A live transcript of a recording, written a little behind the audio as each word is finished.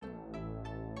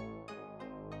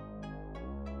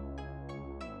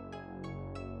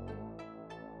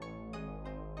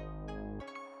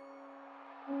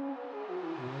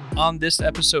On this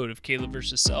episode of Caleb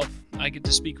vs. Self, I get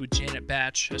to speak with Janet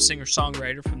Batch, a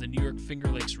singer-songwriter from the New York Finger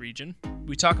Lakes region.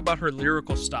 We talk about her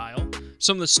lyrical style,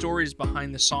 some of the stories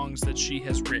behind the songs that she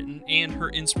has written, and her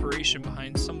inspiration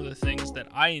behind some of the things that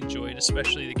I enjoyed,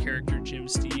 especially the character Jim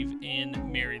Steve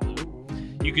in Mary Lou.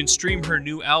 You can stream her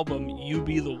new album, You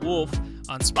Be the Wolf,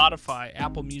 on Spotify,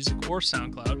 Apple Music, or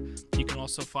SoundCloud. You can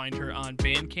also find her on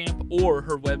Bandcamp or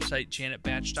her website,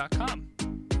 janetbatch.com.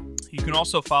 You can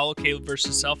also follow Caleb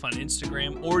vs. Self on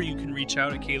Instagram, or you can reach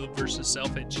out at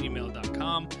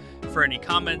calebvsself@gmail.com for any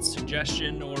comments,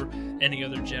 suggestion, or any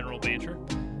other general banter.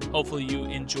 Hopefully you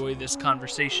enjoy this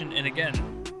conversation, and again,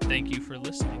 thank you for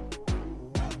listening.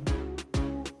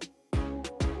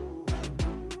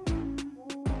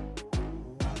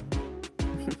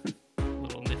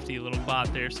 Little nifty little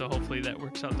bot there, so hopefully that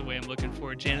works out the way I'm looking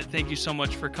for. Janet, thank you so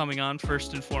much for coming on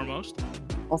first and foremost.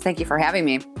 Well, thank you for having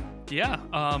me. Yeah,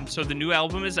 so the new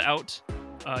album is out,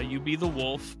 You Be the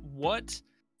Wolf. What,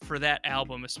 for that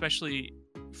album, especially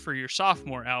for your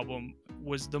sophomore album,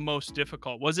 was the most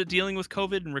difficult? Was it dealing with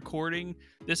COVID and recording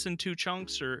this in two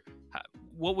chunks, or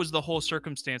what was the whole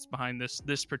circumstance behind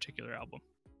this particular album?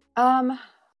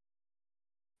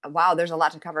 Wow, there's a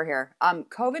lot to cover here.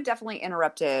 COVID definitely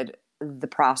interrupted the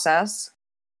process.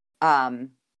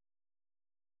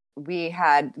 We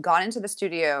had gone into the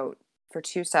studio for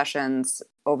 2 sessions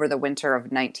over the winter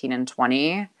of 19 and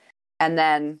 20. And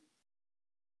then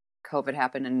COVID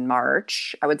happened in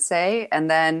March, I would say. And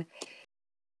then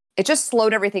it just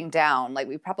slowed everything down. Like,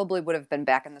 we probably would have been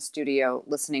back in the studio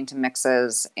listening to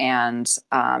mixes and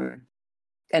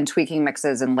tweaking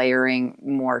mixes and layering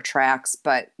more tracks,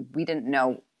 but we didn't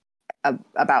know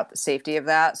about the safety of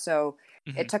that. So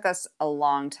it took us a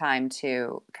long time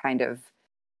to kind of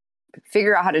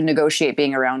figure out how to negotiate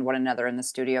being around one another in the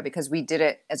studio, because we did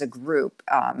it as a group.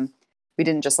 We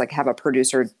didn't just like have a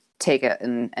producer take it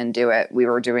and do it. We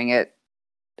were doing it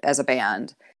as a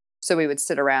band. So we would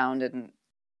sit around, and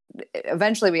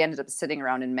eventually we ended up sitting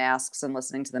around in masks and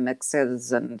listening to the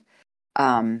mixes and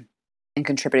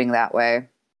contributing that way.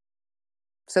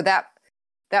 So that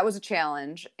was a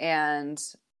challenge.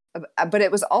 But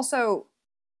it was also,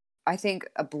 I think,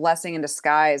 a blessing in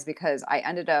disguise, because I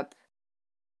ended up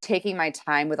taking my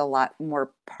time with a lot more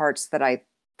parts that I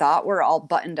thought were all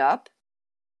buttoned up.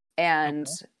 And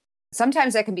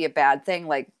sometimes that can be a bad thing,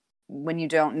 like when you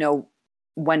don't know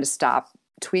when to stop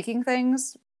tweaking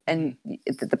things and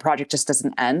the project just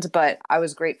doesn't end. But I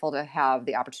was grateful to have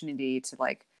the opportunity to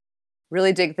like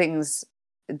really dig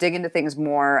into things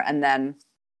more. And then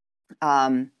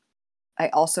I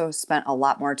also spent a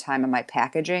lot more time on my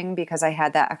packaging because I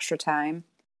had that extra time,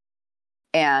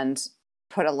 and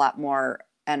put a lot more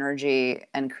energy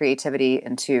and creativity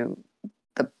into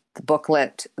the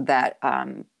booklet that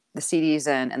the CD's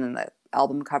in, and then the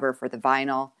album cover for the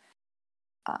vinyl.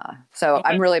 So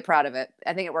I'm really proud of it.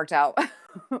 I think it worked out.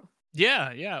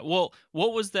 Yeah. Well,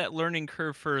 what was that learning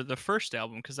curve for the first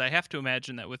album? Because I have to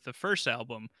imagine that with the first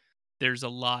album, there's a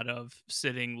lot of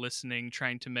sitting, listening,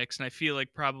 trying to mix, and I feel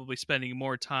like probably spending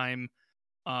more time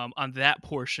on that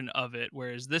portion of it.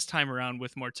 Whereas this time around,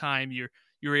 with more time, you're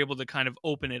able to kind of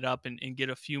open it up and get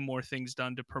a few more things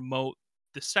done to promote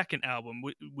the second album.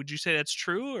 Would you say that's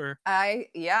true? Or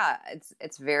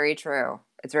It's very true.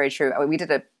 It's very true. We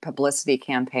did a publicity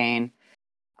campaign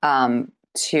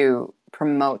to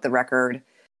promote the record,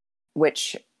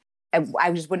 which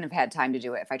I just wouldn't have had time to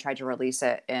do it if I tried to release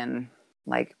it in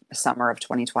like summer of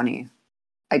 2020.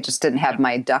 I just didn't have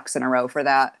my ducks in a row for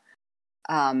that.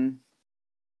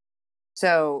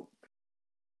 So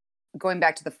going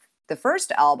back to the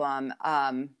first album,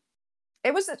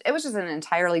 it was just an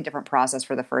entirely different process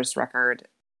for the first record.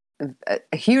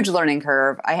 A huge learning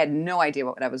curve. I had no idea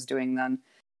what I was doing then,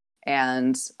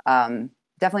 and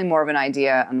definitely more of an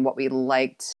idea on what we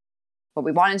liked, what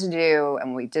we wanted to do,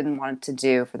 and what we didn't want to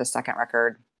do for the second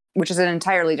record, which is an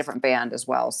entirely different band as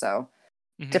well. So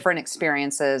different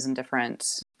experiences and different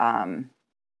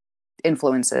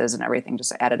influences and everything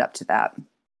just added up to that.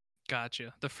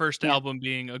 Gotcha. The first album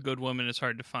being A Good Woman Is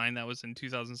Hard to Find. That was in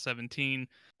 2017.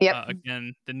 Yep.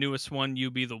 Again, the newest one, You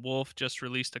Be the Wolf, just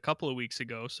released a couple of weeks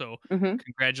ago. So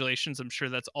congratulations. I'm sure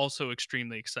that's also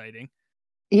extremely exciting.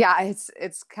 Yeah, it's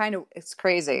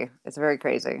crazy. It's very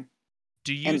crazy.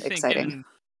 Do you think exciting?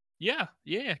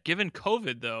 Given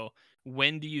COVID though,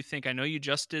 when do you think, I know you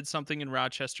just did something in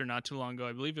Rochester not too long ago.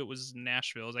 I believe it was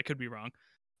Nashville. I could be wrong.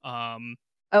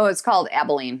 It's called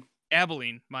Abilene.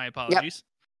 Abilene. My apologies.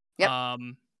 Yep.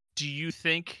 Do you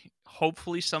think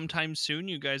hopefully sometime soon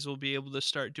you guys will be able to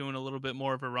start doing a little bit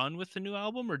more of a run with the new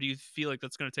album, or do you feel like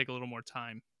that's going to take a little more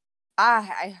time?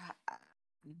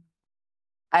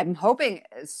 I'm hoping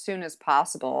as soon as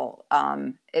possible.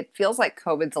 It feels like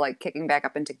COVID's like kicking back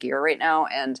up into gear right now,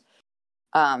 and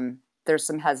there's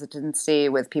some hesitancy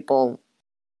with people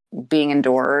being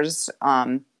indoors.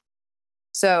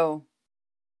 So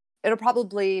it'll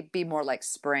probably be more like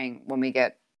spring when we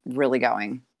get really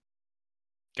going.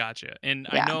 Gotcha. And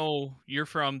I Yeah. know you're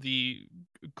from the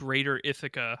greater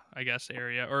Ithaca, I guess,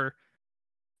 area, or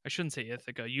I shouldn't say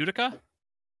Ithaca, Utica?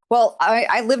 Well,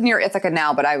 I live near Ithaca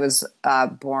now, but I was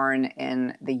born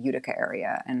in the Utica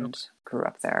area and Okay. grew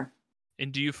up there.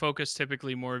 And do you focus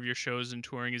typically more of your shows and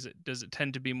touring? Does it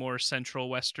tend to be more central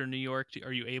western New York?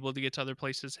 Are you able to get to other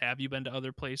places? Have you been to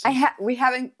other places? We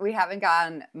haven't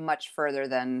gone much further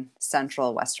than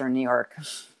central Western New York,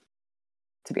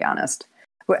 to be honest.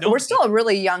 No, We're still a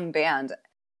really young band.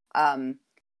 Um,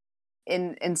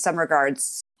 in some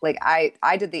regards, like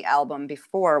I did the album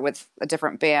before with a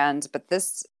different band, but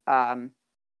this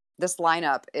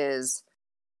lineup is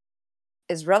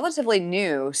relatively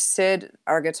new. Sid,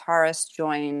 our guitarist,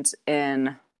 joined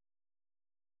in.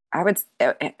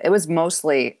 It was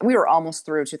mostly, we were almost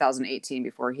through 2018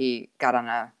 before he got on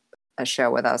a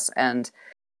show with us. And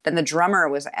then the drummer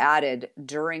was added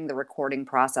during the recording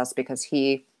process because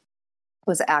he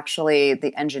was actually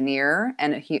the engineer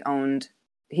and he owns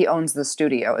the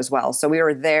studio as well. So we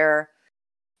were there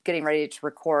getting ready to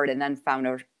record and then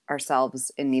found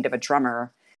ourselves in need of a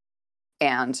drummer,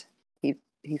 and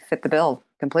he fit the bill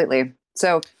completely.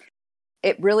 So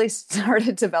it really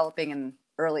started developing in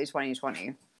early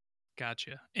 2020.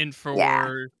 gotcha. And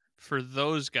Yeah. for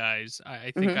those guys,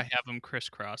 I think I Hmm. have them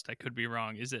crisscrossed. I could be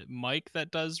wrong. Is it Mike that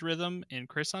does rhythm and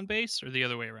Chris on bass, or the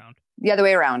other way around? The other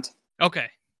way around. Okay,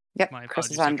 Yep. my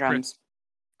Chris is apologies. So on drums.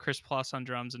 Chris Plus on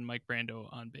drums and Mike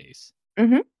Brando on bass.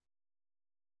 Hmm.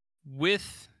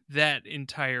 With that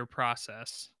entire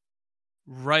process,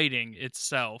 writing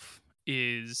itself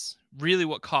is really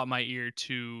what caught my ear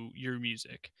to your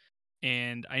music.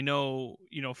 And I know,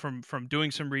 from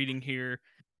doing some reading here,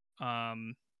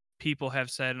 um people have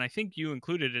said, and I think you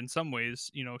included in some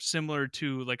ways, similar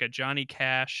to like a Johnny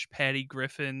Cash, Patty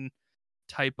Griffin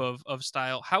type of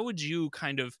style. How would you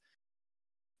kind of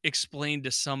explain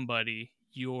to somebody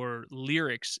your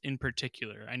lyrics in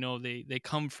particular? I know they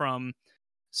come from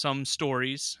some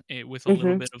stories, with a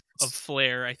little Hmm. bit of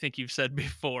flair, I think you've said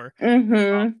before.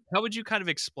 Hmm. How would you kind of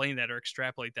explain that or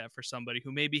extrapolate that for somebody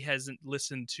who maybe hasn't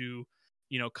listened to,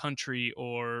 country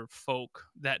or folk,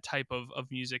 that type of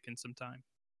music in some time?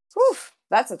 Oof,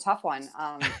 that's a tough one.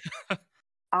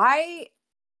 I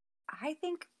I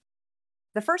think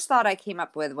the first thought I came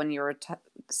up with when you were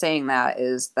saying that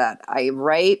is that I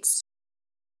write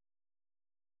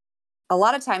a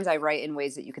lot of times. I write in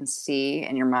ways that you can see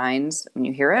in your mind when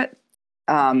you hear it.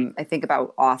 Mhm. I think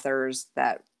about authors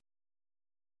that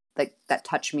like that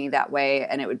touch me that way,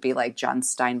 and it would be like John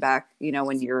Steinbeck.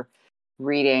 When you're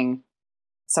reading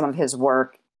some of his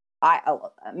work,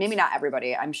 maybe not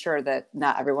everybody. I'm sure that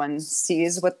not everyone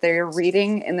sees what they're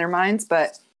reading in their minds,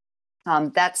 but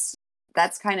that's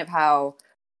kind of how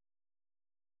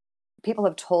people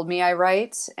have told me I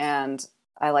write, and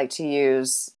I like to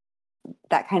use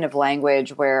that kind of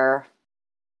language where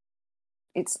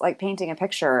it's like painting a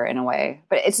picture in a way,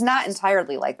 but it's not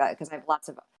entirely like that because I have lots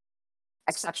of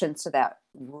exceptions to that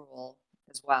rule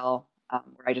as well,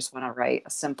 where I just want to write a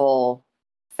simple,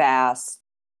 fast,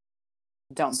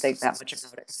 don't think that much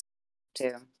about it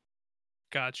too.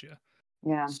 Gotcha.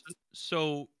 Yeah.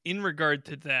 So in regard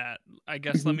to that, I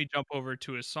guess let Hmm. me jump over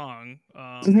to a song,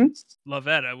 Hmm.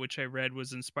 Lavetta, which I read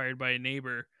was inspired by a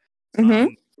neighbor, Hmm.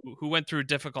 who went through a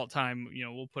difficult time,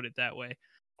 we'll put it that way.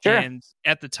 Sure. And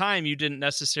at the time, you didn't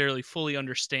necessarily fully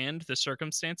understand the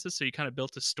circumstances, so you kind of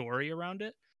built a story around it.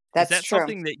 Is That's that true.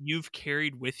 something that you've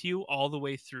carried with you all the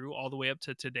way through, all the way up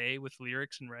to today with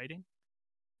lyrics and writing?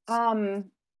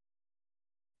 Um,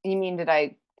 you mean did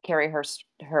I carry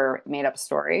her made up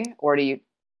story, or do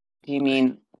you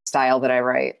mean style that I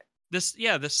write? This,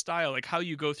 yeah, the style, like how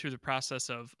you go through the process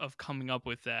of coming up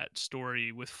with that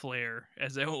story with flair,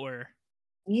 as it were.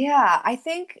 Yeah, I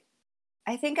think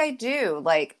I do.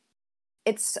 Like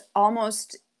it's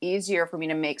almost easier for me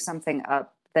to make something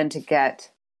up than to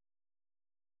get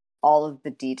all of the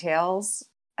details,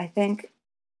 I think,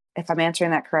 if I'm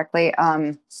answering that correctly.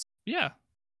 Yeah, yeah.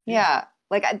 Yeah,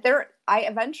 like I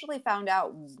eventually found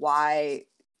out why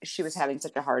she was having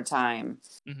such a hard time,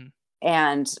 Hmm.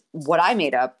 and what I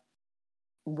made up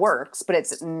works, but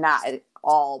it's not at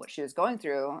all what she was going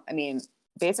through. I mean,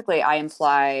 basically, I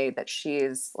imply that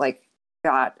she's like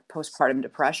got postpartum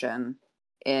depression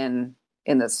in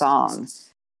in the song,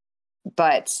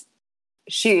 but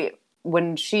she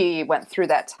when she went through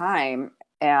that time,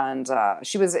 and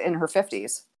she was in her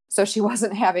 50s, so she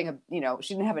wasn't having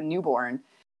she didn't have a newborn.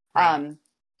 Right.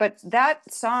 But that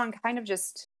song kind of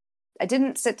just, I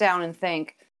didn't sit down and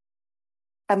think,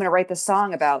 I'm going to write this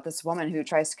song about this woman who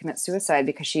tries to commit suicide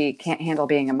because she can't handle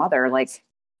being a mother. Like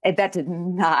that did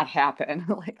not happen.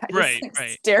 Like I just Right. like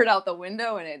Right. stared out the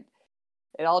window and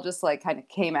it all just like kind of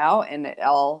came out and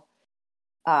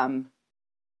um,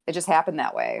 it just happened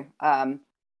that way.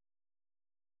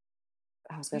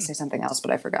 I was going to Hmm. say something else,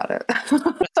 but I forgot it.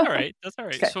 That's all right. That's all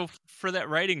right. Okay. So for that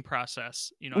writing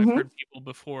process, I've Hmm. heard people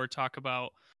before talk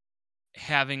about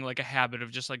having like a habit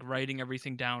of just like writing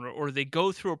everything down, or they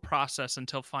go through a process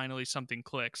until finally something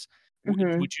clicks.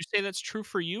 Hmm. Would you say that's true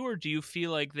for you, or do you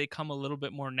feel like they come a little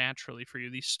bit more naturally for you,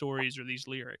 these stories or these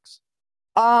lyrics?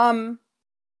 Um,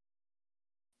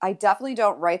 I definitely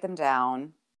don't write them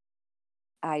down.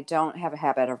 I don't have a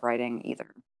habit of writing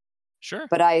either. Sure.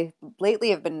 But I lately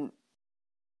have been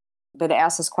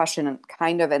asked this question and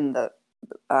kind of in the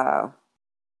uh,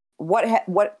 what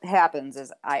happens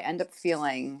is I end up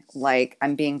feeling like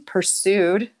I'm being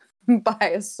pursued by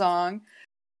a song.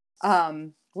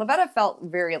 Lavetta felt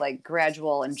very like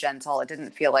gradual and gentle. It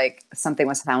didn't feel like something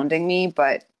was hounding me,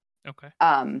 but Okay.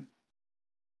 um,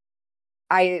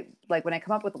 I like when I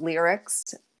come up with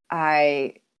lyrics,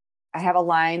 I I have a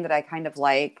line that I kind of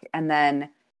like, and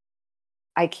then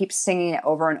I keep singing it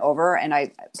over and over, and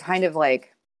I kind of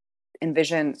like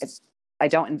envision it's I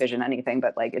don't envision anything,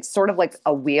 but like it's sort of like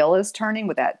a wheel is turning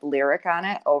with that lyric on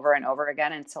it over and over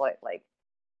again until it like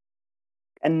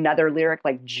another lyric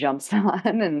like jumps on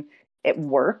and it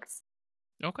works.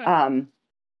 Okay. Um,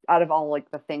 out of all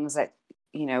like the things that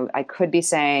I could be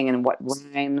saying and what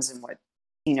rhymes and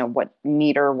what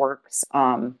meter works.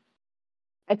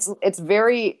 It's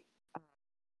very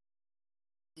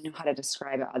I don't know how to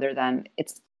describe it other than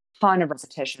it's a ton of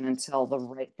repetition until the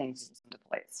right thing comes into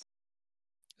place.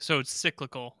 So it's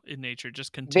cyclical in nature,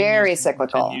 just continues Very and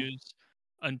cyclical. continues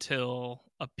until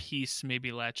a piece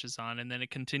maybe latches on, and then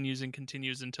it continues and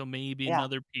continues until maybe Yeah.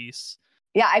 another piece.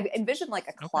 Yeah, I envisioned like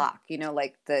a Okay. clock,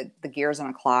 like the gears on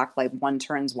a clock, like one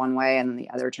turns one way and then the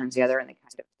other turns the other, and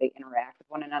they interact with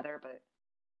one another. But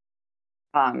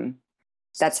um,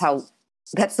 that's how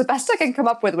that's the best I can come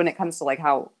up with when it comes to like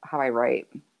how I write.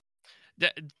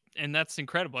 That and that's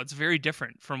incredible. It's very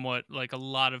different from what like a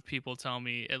lot of people tell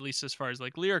me, at least as far as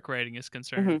like lyric writing is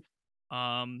concerned.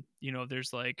 Hmm.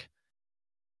 There's like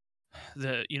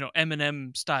the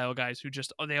Eminem style guys who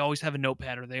just they always have a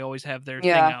notepad or they always have their thing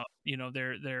Yeah, out,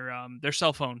 their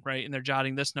cell phone, right? And they're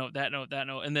jotting this note, that note,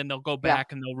 and then they'll go yeah.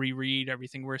 back and they'll reread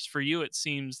everything. Whereas for you, it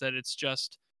seems that it's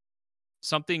just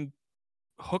something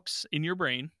hooks in your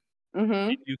brain Hmm.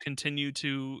 and you continue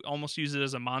to almost use it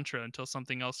as a mantra until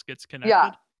something else gets Yeah.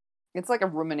 connected. It's like a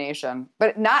rumination,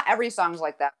 but not every song's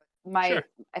like that. Sure.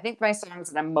 I think my songs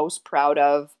that I'm most proud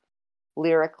of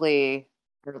lyrically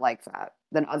are like that.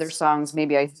 Then other songs,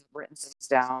 maybe I've written things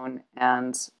down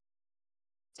and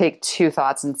take two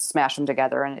thoughts and smash them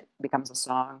together, and it becomes a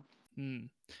song. Hmm.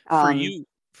 For Um, you,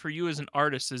 for you as an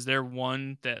artist, is there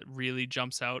one that really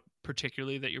jumps out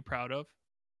particularly that you're proud of?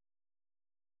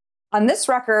 on this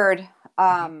record,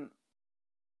 Mhm.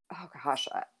 oh gosh,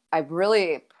 I'm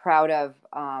really proud of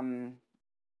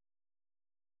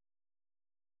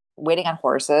 "Waiting on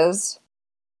Horses."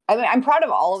 I mean, I'm proud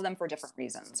of all of them for different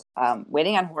reasons.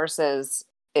 "Waiting on Horses"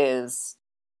 is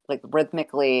like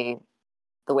rhythmically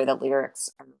the way the lyrics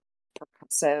are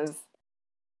percussive.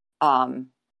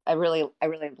 I really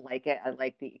like it. I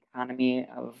like the economy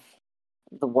of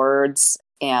the words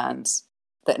and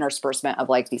the interspersement of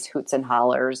like these hoots and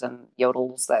hollers and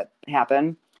yodels that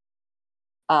happen.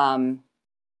 Um,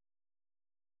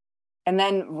 and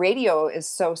then radio is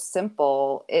so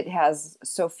simple. It has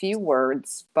so few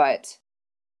words, but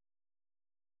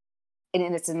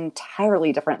and it's an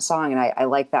entirely different song. And I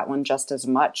like that one just as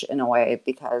much in a way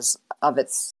because of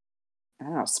its, I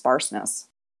don't know, sparseness.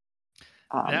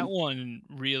 That Um, one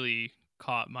really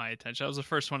caught my attention. That was the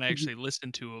first one I mhm. actually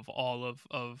listened to of all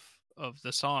of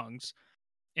the songs,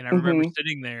 and I remember Mhm.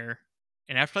 sitting there,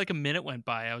 and after like a minute went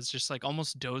by, I was just like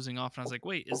almost dozing off, and I was like,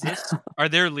 "Wait, is this? Are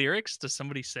there lyrics? Does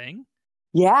somebody sing?"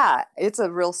 Yeah, it's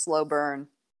a real slow burn.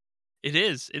 It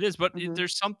is, but Hmm.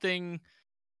 there's something.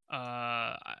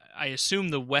 I assume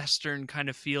the Western kind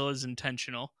of feel is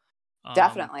intentional. Um,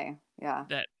 Definitely. Yeah.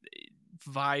 that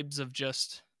vibes of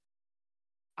just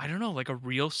I don't know, like a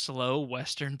real slow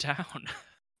Western town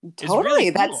is really Totally.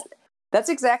 That's cool. that's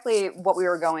exactly what we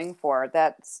were going for.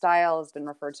 That style has been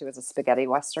referred to as a spaghetti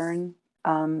western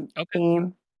Okay.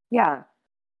 theme. Yeah.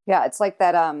 Yeah, it's like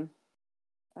that I don't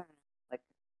know, like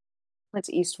Clint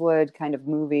Eastwood kind of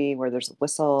movie where there's a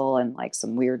whistle and like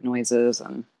some weird noises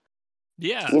and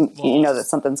Yeah. you Well, know that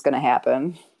something's going to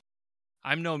happen.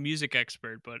 I'm no music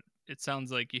expert, but it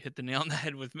sounds like you hit the nail on the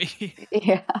head with me.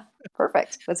 Yeah,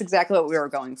 perfect. That's exactly what we were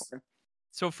going for.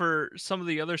 So for some of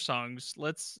the other songs,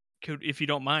 if you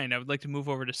don't mind, I would like to move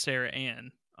over to Sarah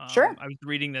Ann. Sure. I was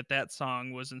reading that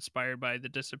song was inspired by the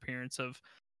disappearance of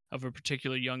a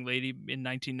particular young lady in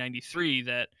 1993.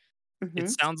 That it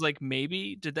hmm sounds like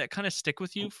maybe did that kind of stick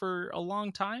with you for a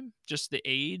long time? Just the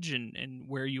age and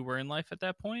where you were in life at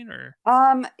that point, or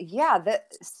Yeah,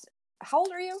 how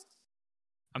old are you?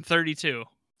 I'm 32.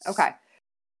 Okay.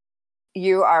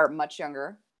 You are much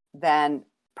younger than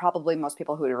probably most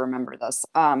people who would remember this.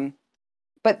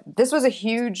 But this was a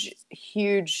huge,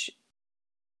 huge,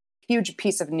 huge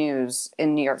piece of news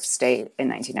in New York State in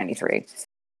 1993.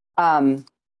 Um,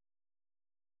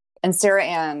 and Sarah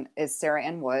Ann is Sarah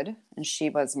Ann Wood, and she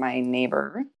was my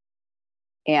neighbor,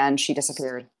 and she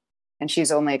disappeared. And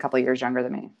she's only a couple years younger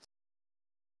than me.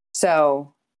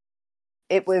 So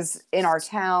it was in our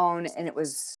town, and it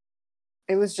was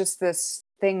just this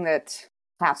thing that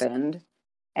happened,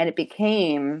 and it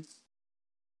became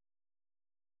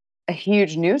a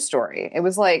huge news story. It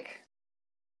was like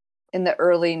in the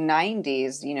early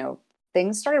 90s,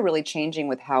 things started really changing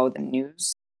with how the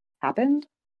news happened.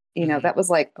 Hmm. That was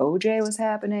like OJ was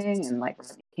happening and like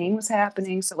Rodney King was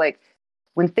happening. So, like,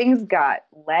 when things got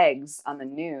legs on the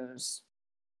news,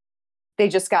 they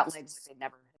just got legs like they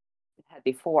never had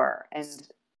before. And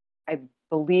I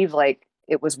believe like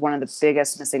it was one of the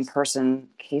biggest missing person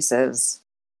cases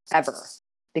ever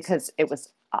because it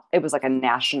was like a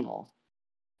national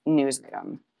news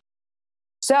item.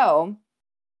 So,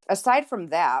 aside from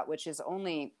that, which is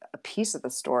only a piece of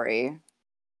the story,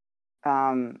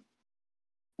 um,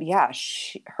 yeah,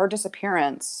 her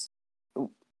disappearance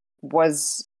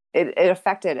was it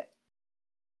affected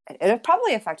it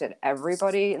probably affected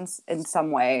everybody in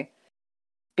some way.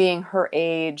 Being her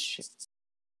age,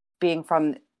 being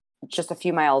from just a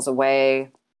few miles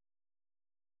away,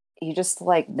 you just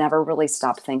like never really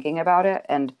stopped thinking about it.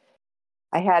 And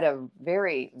I had a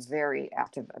very, very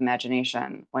active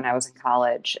imagination when I was in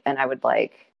college. And I would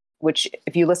like, which,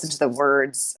 if you listen to the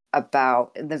words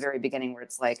about in the very beginning, where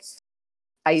it's like,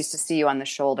 I used to see you on the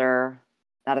shoulder,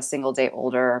 not a single day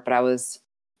older, but I was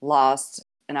lost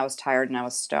and I was tired and I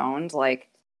was stoned. Like,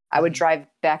 I would Hmm. drive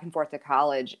back and forth to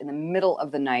college in the middle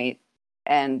of the night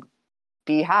and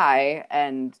be high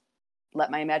and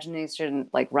let my imagination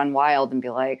like run wild and be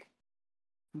like,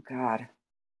 oh God,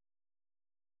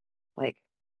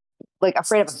 like,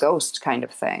 afraid of a ghost kind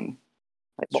of thing.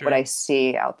 Like, what would Sure. I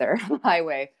see out there on the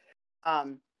highway?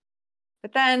 Um,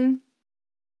 but then,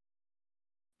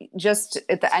 just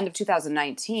at the end of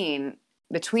 2019,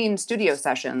 between studio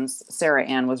sessions, Sarah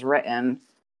Ann was written,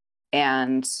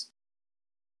 and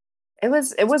it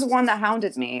was one that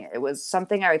hounded me. It was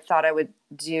something I thought I would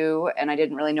do, and I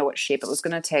didn't really know what shape it was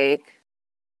going to take.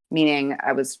 Meaning,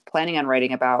 I was planning on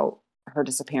writing about her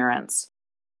disappearance,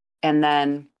 and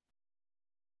then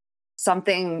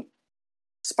something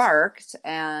sparked,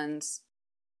 and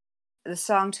the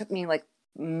song took me like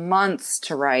months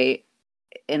to write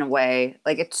in a way.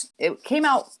 Like it came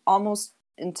out almost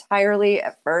entirely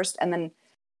at first, and then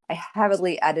I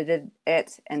heavily edited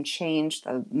it and changed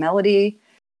the melody,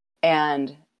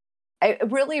 and I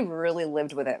really, really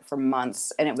lived with it for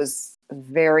months, and it was a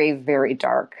very, very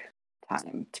dark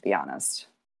time, to be honest.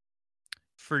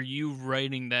 For you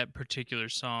writing that particular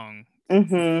song,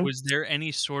 hmm was there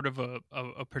any sort of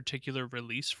a particular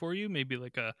release for you? Maybe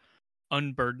like a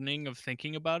unburdening of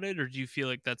thinking about it, or do you feel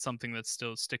like that's something that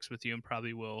still sticks with you and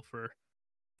probably will for?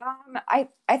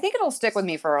 I think it'll stick with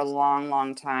me for a long,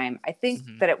 long time. I think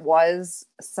Mhm. that it was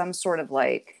some sort of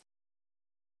like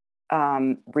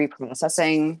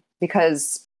reprocessing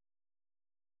because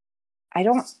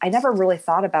I never really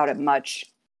thought about it much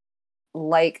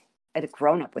like a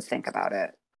grown up would think about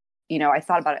it. I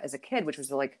thought about it as a kid, which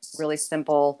was like really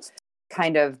simple,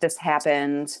 kind of this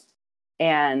happened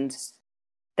and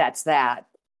that's that.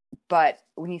 But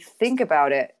when you think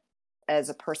about it as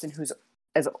a person who's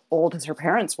as old as her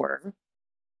parents were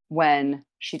when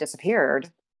she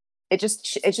disappeared, it just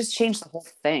changed the whole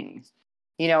thing.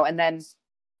 And then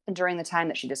during the time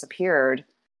that she disappeared,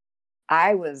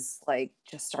 I was like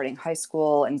just starting high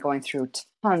school and going through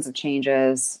tons of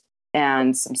changes,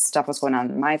 and some stuff was going on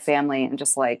in my family, and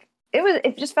just like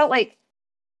it just felt like,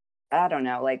 I don't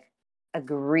know, like a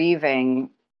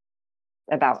grieving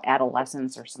about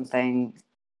adolescence or something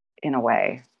in a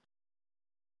way.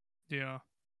 Yeah.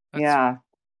 That's Yeah.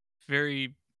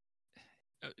 very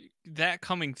that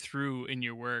coming through in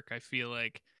your work, I feel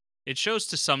like it shows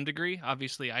to some degree.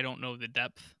 Obviously, I don't know the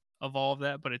depth of all of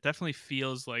that, but it definitely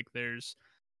feels like there's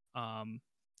um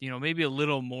maybe a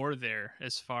little more there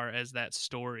as far as that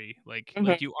story.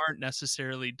 Mhm. You aren't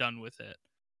necessarily done with it.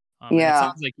 And it Yeah.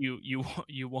 sounds like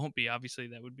you won't be. Obviously,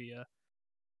 that would be a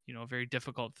very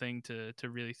difficult thing to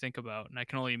really think about. And I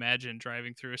can only imagine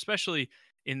driving through, especially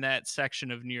in that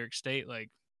section of New York State, like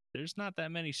there's not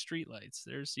that many streetlights.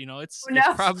 Oh, It's no.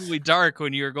 probably dark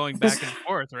when you're going back and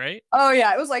forth, right? Oh,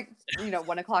 yeah, it was like,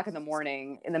 1 o'clock in the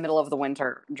morning in the middle of the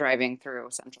winter driving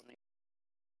through Central New York,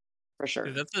 for Yeah,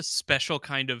 sure. that's a special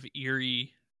kind of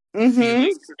eerie Mhm.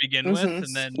 feeling to begin with, Mhm.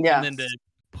 and then Yes. to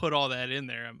put all that in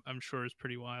there, I'm sure is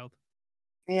pretty wild.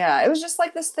 Yeah, it was just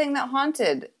like this thing that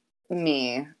haunted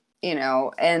me,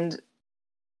 and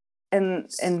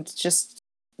just,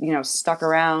 stuck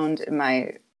around in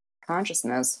my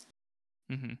consciousness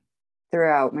Hmm.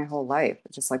 throughout my whole life.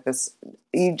 It's just like this,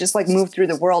 you just like move through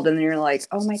the world and you're like,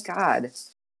 oh my God,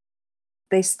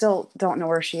 they still don't know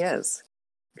where she is.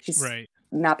 She's Right.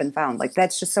 not been found. Like,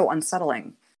 that's just so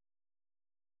unsettling.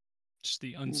 Just the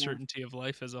You know? uncertainty of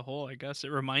life as a whole, I guess. It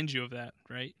reminds you of that,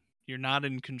 right? You're not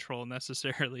in control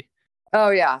necessarily. Oh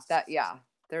yeah, yeah.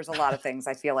 There's a lot of things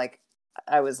I feel like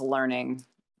I was learning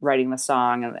writing the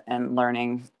song, and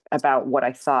learning about what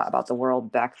I thought about the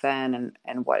world back then,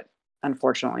 and what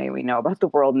unfortunately we know about the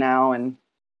world now. And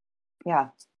yeah.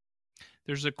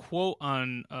 There's a quote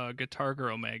on Guitar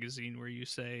Girl magazine where you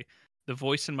say, "The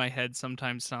voice in my head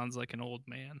sometimes sounds like an old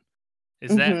man."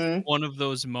 Is that Hmm. one of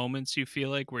those moments you feel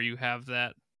like where you have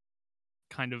that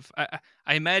kind of I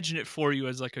imagine it for you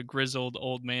as like a grizzled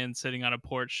old man sitting on a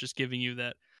porch just giving you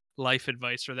that life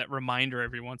advice or that reminder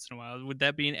every once in a while. Would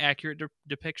that be an accurate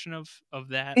depiction of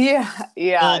that Yeah, old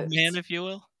yeah. man, if you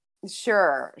will?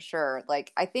 Sure, sure.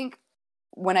 Like, I think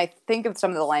when I think of some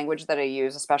of the language that I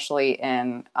use, especially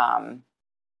in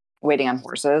waiting on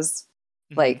horses,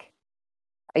 Hmm. like,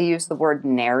 I use the word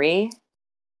nary,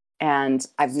 and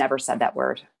I've never said that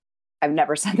word. I've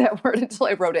never said that word until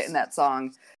I wrote it in that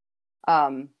song.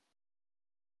 Um,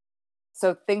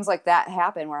 so things like that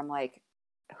happen where I'm like,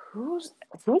 whose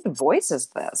whose voice is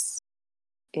this?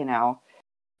 You know?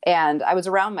 And I was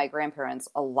around my grandparents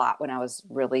a lot when I was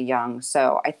really young.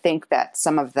 So I think that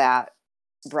some of that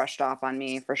brushed off on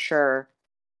me for sure.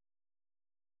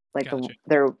 Like Gotcha.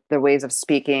 their ways of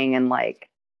speaking, and like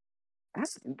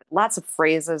lots of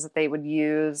phrases that they would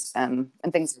use, and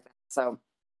things like that. So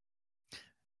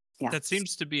yeah. That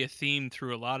seems to be a theme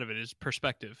through a lot of it is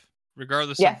perspective,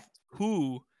 regardless Yeah. of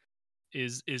who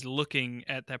is looking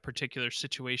at that particular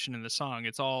situation in the song.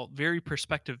 It's all very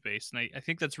perspective based, and I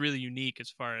think that's really unique as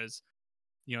far as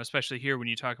especially here when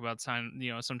you talk about sign.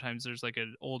 Sometimes there's like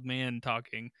an old man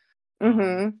talking.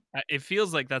 Mm-hmm. It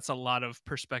feels like that's a lot of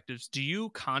perspectives. Do you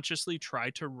consciously try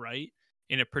to write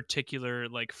in a particular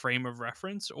like frame of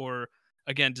reference, or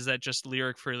again, does that just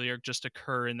lyric for lyric just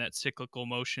occur in that cyclical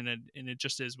motion, and it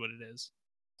just is what it is?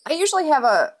 I usually have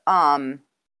a I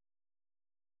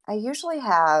usually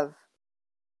have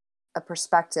a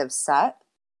perspective set,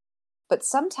 but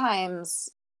sometimes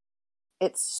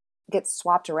it's gets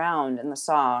swapped around in the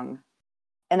song,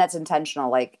 and that's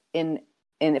intentional. Like in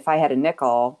If I Had a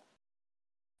Nickel,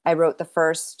 I wrote the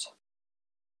first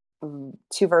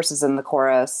two verses in the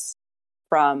chorus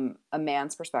from a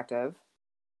man's perspective,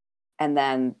 and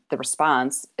then the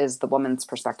response is the woman's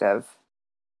perspective.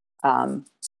 Um,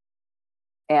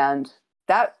 and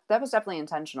that was definitely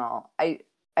intentional. I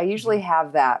usually Hmm.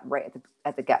 have that right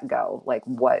at the get go, like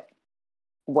what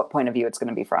point of view it's going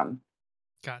to be from.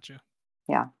 Gotcha.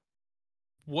 Yeah.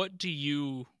 What do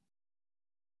you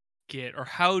get, or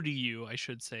how do you, I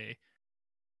should say,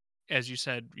 as you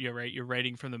said, you're right, you're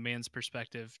writing from the man's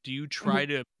perspective. Do you Mhm. try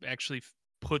to actually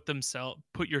put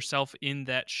yourself in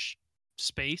that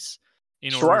space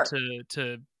in order Sure.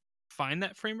 to find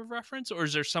that frame of reference, or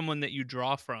is there someone that you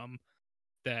draw from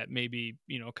that maybe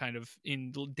kind of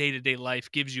in day-to-day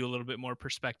life gives you a little bit more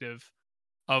perspective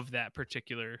of that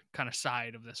particular kind of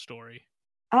side of the story?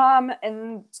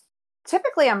 And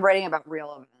typically I'm writing about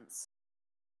real events.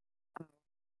 I'm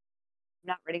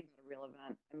not writing about a real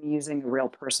event. I'm using a real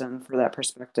person for that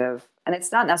perspective. And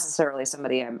it's not necessarily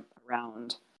somebody I'm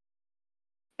around.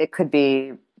 It could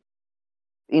be,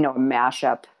 a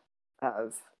mashup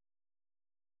of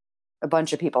a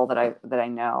bunch of people that I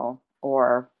know,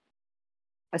 or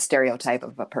a stereotype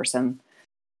of a person.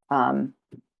 Um,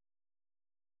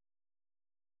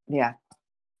 yeah.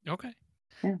 Okay.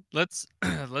 Yeah. Let's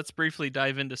let's briefly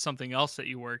dive into something else that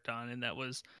you worked on, and that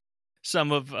was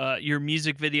some of your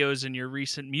music videos and your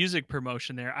recent music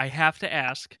promotion there. I have to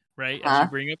ask, right, as you Uh-huh.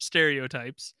 bring up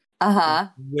stereotypes, Uh-huh.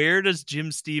 where does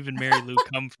Jim, Steve, and Mary Lou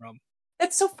come from?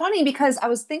 It's so funny because I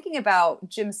was thinking about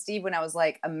Jim Steve when I was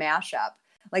like a mashup.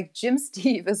 Like, Jim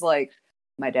Steve is like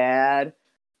my dad.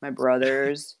 my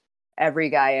brothers, every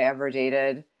guy I ever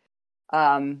dated.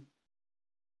 Um,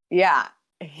 yeah.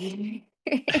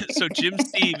 So Jim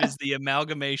Steve is the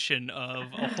amalgamation of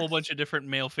a whole bunch of different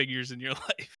male figures in your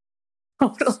life.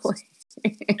 Totally.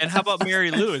 And how about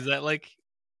Mary Lou? Is that like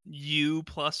you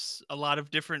plus a lot of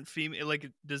different female? Like,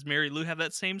 does Mary Lou have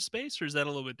that same space, or is that a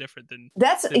little bit different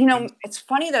That's, than Jim? it's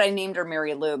funny that I named her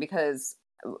Mary Lou because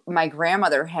my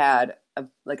grandmother had a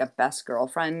best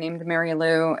girlfriend named Mary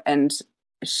Lou, and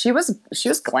she was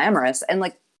glamorous, and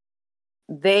like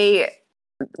they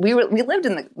we lived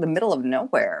in the middle of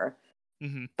nowhere,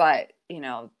 Mm-hmm. but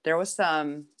there was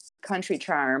some country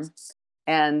charm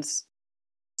and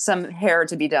some hair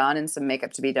to be done and some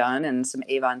makeup to be done and some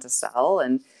Avon to sell.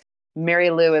 And Mary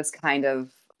Lou is kind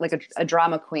of like a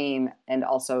drama queen and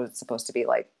also supposed to be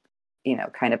like,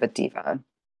 kind of a diva.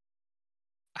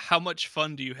 How much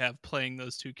fun do you have playing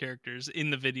those two characters in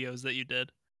the videos that you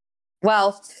did?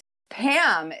 Well,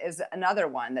 Pam is another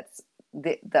one that's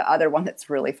the other one that's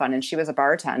really fun. And she was a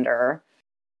bartender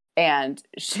and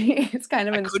she is kind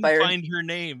of I couldn't inspired. find her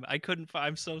name. I couldn't find.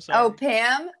 I'm so Oh, sorry.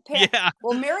 Pam. Yeah.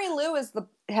 Well, Mary Lou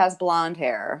has blonde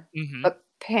hair, Mm-hmm. but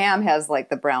Pam has like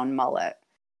the brown mullet.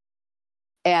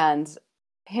 And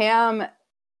Pam,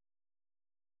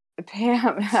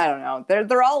 I don't know.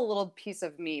 They're all a little piece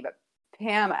of me, but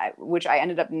Pam, which I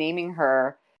ended up naming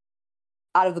her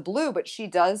out of the blue, but she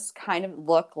does kind of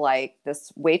look like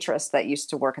this waitress that used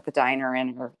to work at the diner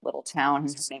in her little town.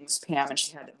 Her name was Pam, and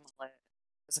she had a mullet.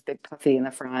 It was a big puffy in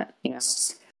the front.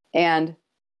 And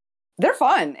they're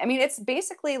fun. I mean, it's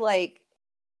basically like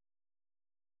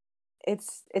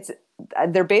it's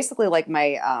they're basically like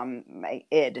my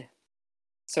id,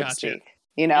 so to Gotcha. speak.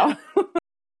 Yeah.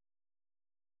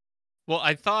 Well,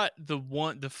 I thought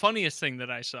the funniest thing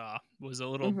that I saw was a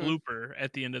little Mhm. blooper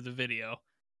at the end of the video.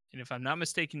 And if I'm not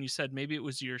mistaken, you said maybe it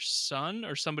was your son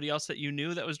or somebody else that you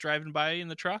knew that was driving by in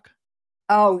the truck?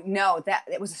 Oh no, that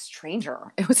it was a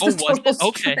stranger. It was Oh, a was total it?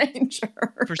 Okay.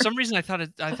 stranger. For some reason I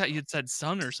thought you'd said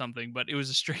son or something, but it was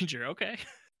a stranger. Okay.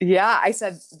 Yeah, I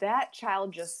said that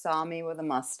child just saw me with a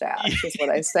mustache. Is what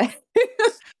I said.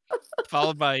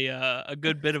 Followed by a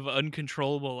good bit of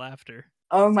uncontrollable laughter.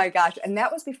 Oh my gosh! And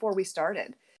that was before we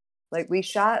started. Like we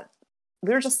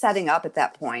were just setting up at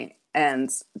that point,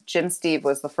 and Jim Steve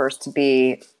was the first to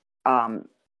be um,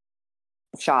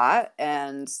 shot,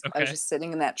 and I was Okay. just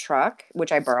sitting in that truck,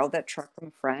 which I borrowed that truck from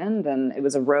a friend, and it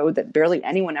was a road that barely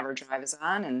anyone ever drives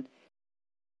on, and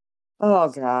oh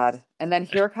god! And then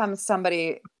here comes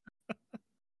somebody,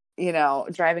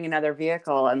 driving another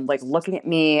vehicle and like looking at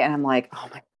me, and I'm like, oh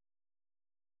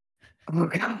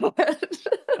god,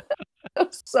 it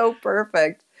was so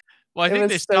perfect. Well, I It think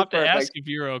they was so stopped to ask perfect. if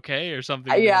you're okay or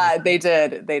something, and you're like, Yeah, they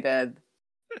did.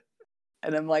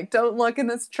 And I'm like, don't look in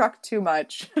this truck too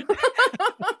much.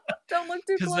 Don't look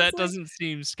too because that closely. doesn't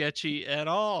seem sketchy at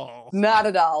all. Not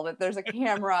at all. That there's a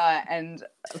camera and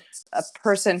a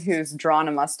person who's drawn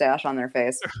a mustache on their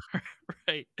face.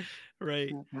 Right.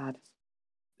 Right. Oh God.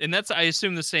 And that's, I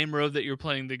assume, the same road that you're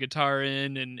playing the guitar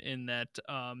in, and that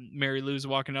Mary Lou's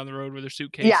walking down the road with her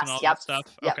suitcase and Yes. all that Yep.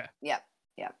 stuff. Yep. Okay. Yep.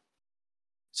 Yep.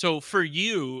 So for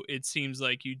you, it seems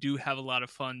like you do have a lot of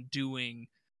fun doing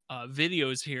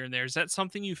videos here and there. Is that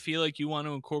something you feel like you want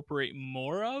to incorporate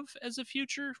more of as the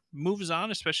future moves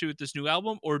on, especially with this new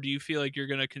album? Or do you feel like you're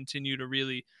going to continue to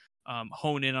really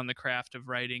hone in on the craft of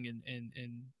writing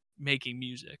and making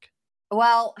music?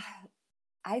 Well,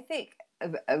 I think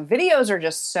videos are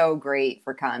just so great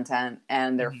for content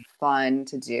and they're Mhm. fun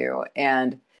to do.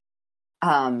 And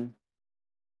um,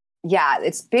 yeah,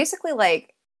 it's basically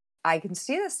like I can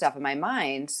see this stuff in my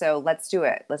mind. So let's do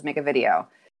it. Let's make a video.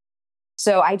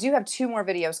 So I do have two more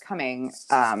videos coming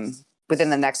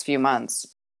within the next few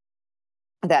months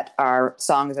that are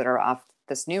songs that are off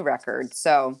this new record.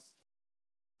 So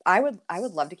I would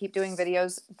love to keep doing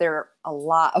videos. They're a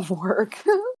lot of work.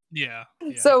 Yeah.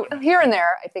 Yeah. I So can here and imagine.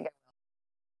 there, I think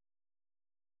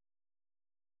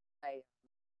I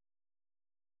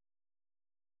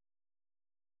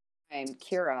and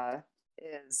Kira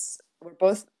is we're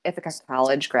both Ithaca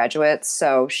College graduates.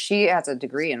 So she has a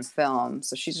degree in film.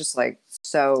 So she's just like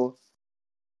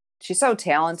she's so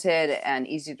talented and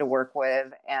easy to work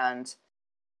with and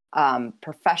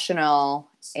professional.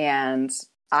 And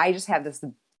I just have this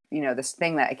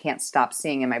thing that I can't stop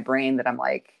seeing in my brain that I'm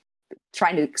like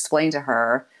trying to explain to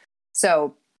her.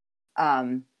 So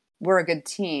we're a good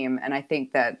team. And I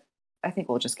think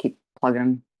we'll just keep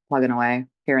plugging away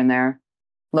here and there.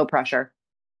 Low pressure.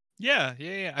 Yeah,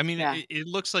 yeah, yeah. I mean, Yeah. it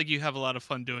looks like you have a lot of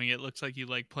fun doing it. It looks like you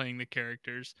like playing the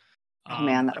characters. Oh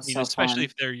man, that I was mean, so especially fun.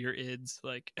 if they're your ids,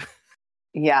 like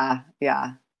Yeah.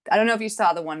 Yeah. I don't know if you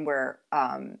saw the one where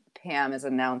Pam is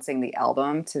announcing the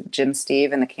album to Jim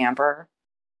Steve and the camper.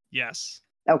 Yes.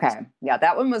 Okay. Yeah,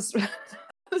 that one was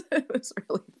it was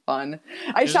really fun.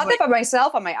 I There's shot like, that by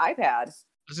myself on my iPad.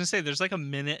 I was gonna say there's like a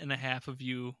minute and a half of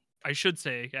you. I should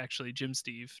say actually, Jim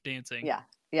Steve dancing. Yeah.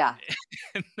 Yeah.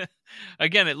 And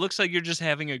again, it looks like you're just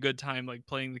having a good time, like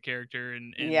playing the character,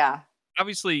 and Yeah.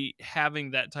 obviously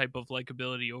having that type of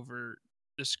likability over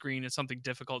the screen is something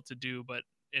difficult to do, but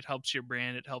it helps your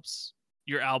brand, it helps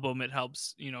your album, it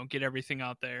helps, get everything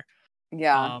out there.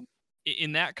 Yeah.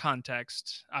 In that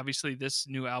context, obviously this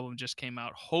new album just came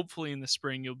out. Hopefully in the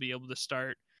spring you'll be able to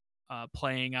start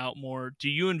playing out more. Do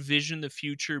you envision the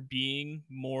future being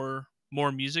more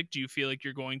music? Do you feel like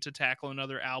you're going to tackle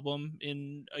another album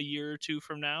in a year or two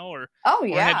from now, Oh or have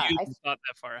yeah. you even thought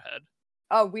that far ahead?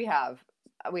 Oh, we have.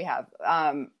 We have.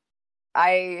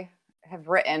 I have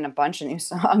written a bunch of new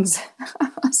songs.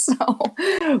 So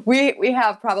we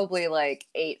have probably like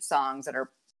 8 songs that are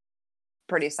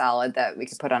pretty solid that we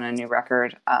could put on a new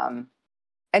record.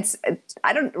 It's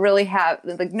I don't really have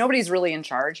like nobody's really in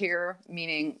charge here,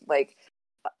 meaning like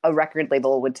a record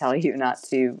label would tell you not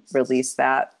to release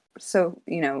that. So,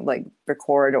 like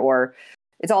record, or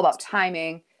it's all about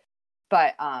timing,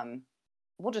 but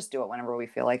we'll just do it whenever we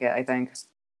feel like it, I think.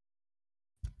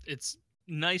 It's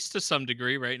nice to some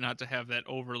degree, right? Not to have that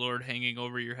overlord hanging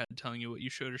over your head telling you what you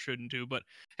should or shouldn't do. But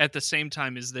at the same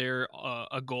time, is there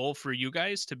a goal for you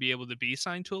guys to be able to be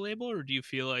signed to a label? Or do you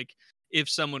feel like if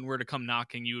someone were to come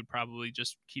knocking, you would probably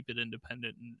just keep it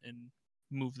independent and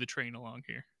move the train along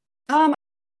here?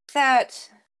 That,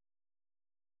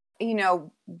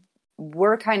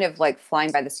 we're kind of like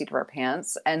flying by the seat of our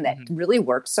pants, and that Mm-hmm. really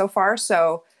works so far.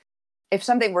 So if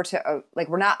something were to, like,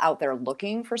 we're not out there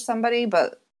looking for somebody,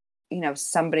 but,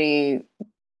 somebody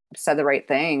said the right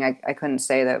thing, I couldn't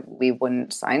say that we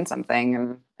wouldn't sign something,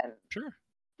 and Sure.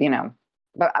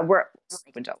 But we're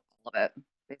open to all of it,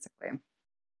 basically.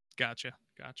 Gotcha.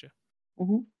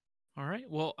 Mm-hmm. All right.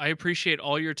 Well, I appreciate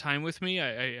all your time with me.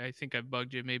 I think I've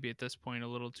bugged you maybe at this point a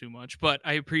little too much, but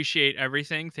I appreciate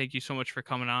everything. Thank you so much for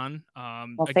coming on.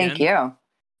 Well, thank Again, you.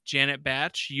 Janet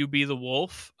Batch, You Be the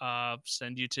Wolf.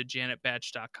 Send you to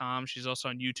janetbatch.com. She's also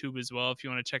on YouTube as well if you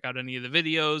want to check out any of the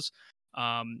videos.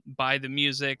 Buy the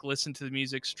music, listen to the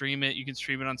music, stream it. You can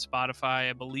stream it on Spotify,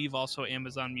 I believe also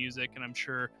Amazon Music, and I'm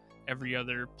sure every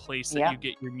other place that you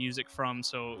get your music from.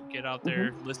 So get out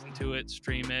there, listen to it,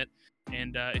 stream it,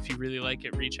 and if you really like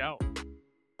it, reach out.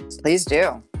 Please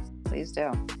do. Please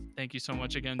do. Thank you so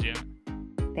much again, Janet.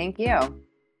 Thank you.